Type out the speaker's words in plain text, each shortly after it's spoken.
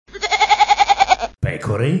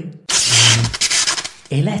pecore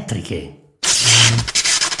elettriche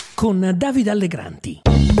con Davide Allegranti.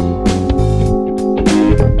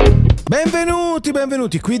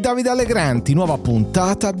 Benvenuti, qui Davide Allegranti, nuova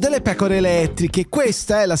puntata delle pecore elettriche.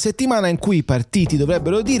 Questa è la settimana in cui i partiti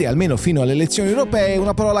dovrebbero dire, almeno fino alle elezioni europee,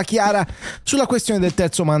 una parola chiara sulla questione del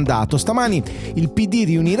terzo mandato. Stamani il PD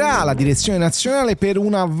riunirà la direzione nazionale per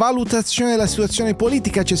una valutazione della situazione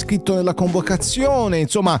politica, c'è scritto nella convocazione,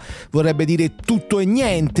 insomma vorrebbe dire tutto e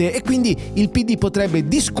niente, e quindi il PD potrebbe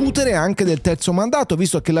discutere anche del terzo mandato,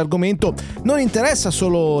 visto che l'argomento non interessa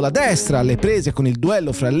solo la destra, alle prese con il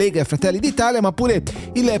duello fra Lega e Fratelli d'Italia, ma pure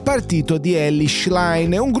il partito di Elly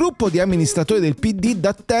Schlein. Un gruppo di amministratori del PD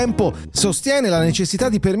da tempo sostiene la necessità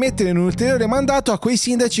di permettere un ulteriore mandato a quei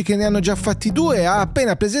sindaci che ne hanno già fatti due e ha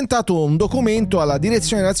appena presentato un documento alla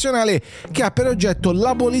direzione nazionale che ha per oggetto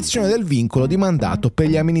l'abolizione del vincolo di mandato per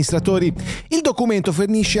gli amministratori. Il documento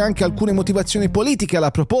fornisce anche alcune motivazioni politiche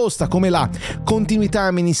alla proposta, come la continuità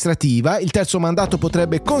amministrativa. Il terzo mandato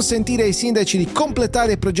potrebbe consentire ai sindaci di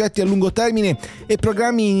completare progetti a lungo termine e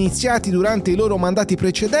programmi iniziati durante i loro mandati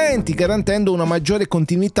precedenti, garantendo una maggiore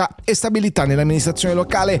continuità e stabilità nell'amministrazione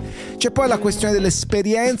locale. C'è poi la questione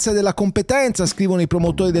dell'esperienza e della competenza, scrivono i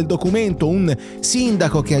promotori del documento. Un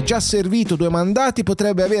sindaco che ha già servito 2 mandati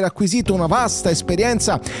potrebbe aver acquisito una vasta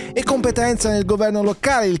esperienza e competenza nel governo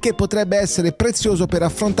locale, il che potrebbe essere prezioso per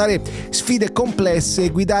affrontare sfide complesse e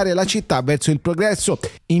guidare la città verso il progresso.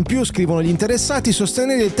 In più, scrivono gli interessati,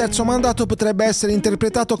 sostenere il terzo mandato potrebbe essere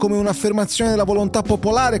interpretato come un'affermazione della volontà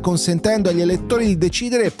popolare, consentendo agli elettori di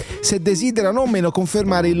decidere se desiderano o meno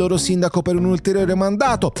confermare il loro sindaco per un ulteriore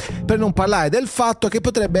mandato, per non parlare del fatto che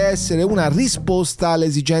potrebbe essere una risposta alle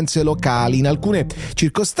esigenze locali. In alcune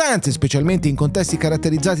circostanze, specialmente in contesti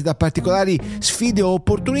caratterizzati da particolari sfide o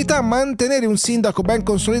opportunità, mantenere un sindaco ben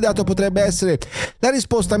consolidato potrebbe essere la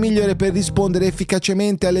risposta migliore per rispondere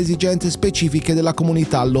efficacemente alle esigenze specifiche della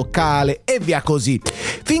comunità locale, e via così.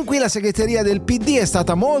 Fin qui la segreteria del PD è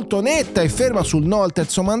stata molto netta e ferma sul no al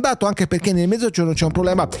terzo mandato, anche perché nel Mezzogiorno c'è un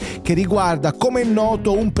problema che riguarda, come è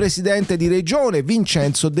noto, un presidente di regione,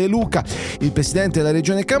 Vincenzo De Luca. Il presidente della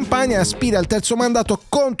regione Campania aspira al terzo mandato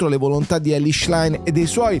contro le volontà di Elly Schlein e dei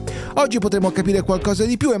suoi. Oggi potremo capire qualcosa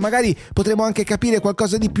di più e magari potremo anche capire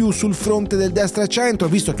qualcosa di più sul fronte del destra-centro,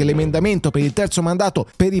 visto che l'emendamento per il terzo mandato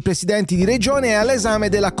per i presidenti di regione è all'esame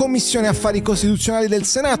della Commissione Affari Costituzionali del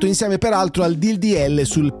Senato, insieme peraltro al DDL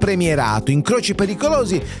sul premierato. Incroci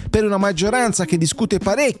pericolosi per una maggioranza che discute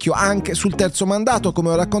parecchio anche sul terzo mandato, come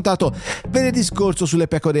ho raccontato venerdì scorso sulle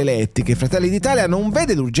pecore elettriche. Fratelli d'Italia non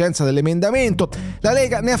vede l'urgenza dell'emendamento. La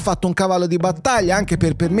Lega ne ha fatto un cavallo di battaglia anche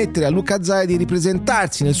per permettere a Luca Zaia di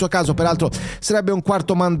ripresentarsi. Nel suo caso, peraltro, sarebbe un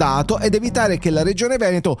quarto mandato ed evitare che la Regione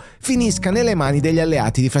Veneto finisca nelle mani degli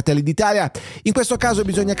alleati di Fratelli d'Italia. In questo caso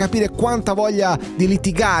bisogna capire quanta voglia di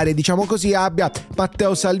litigare, diciamo così, abbia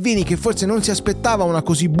Matteo Salvini, che forse non si aspettava una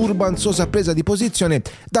così burbanzosa presa di posizione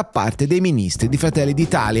da parte dei ministri di Fratelli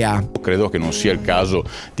d'Italia. Credo che non sia il caso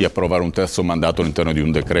di approvare un terzo mandato all'interno di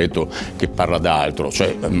un decreto che parla d'altro,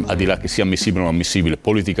 cioè al di là che sia ammissibile o non ammissibile,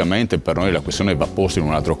 politicamente per noi la questione va posta in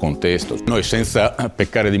un altro contesto. Noi, senza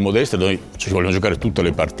peccare di modestia, noi ci vogliamo giocare tutte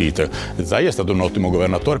le partite. Zaia è stato un ottimo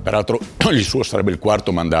governatore, peraltro il suo sarebbe il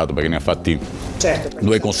quarto mandato perché ne ha fatti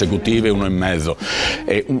 2 consecutive e 1 e mezzo,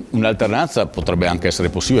 e un'alternanza potrebbe anche essere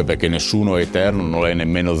possibile perché nessuno è eterno, non è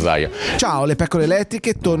nemmeno Zaia. Ciao, le pecore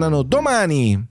elettriche tornano domani.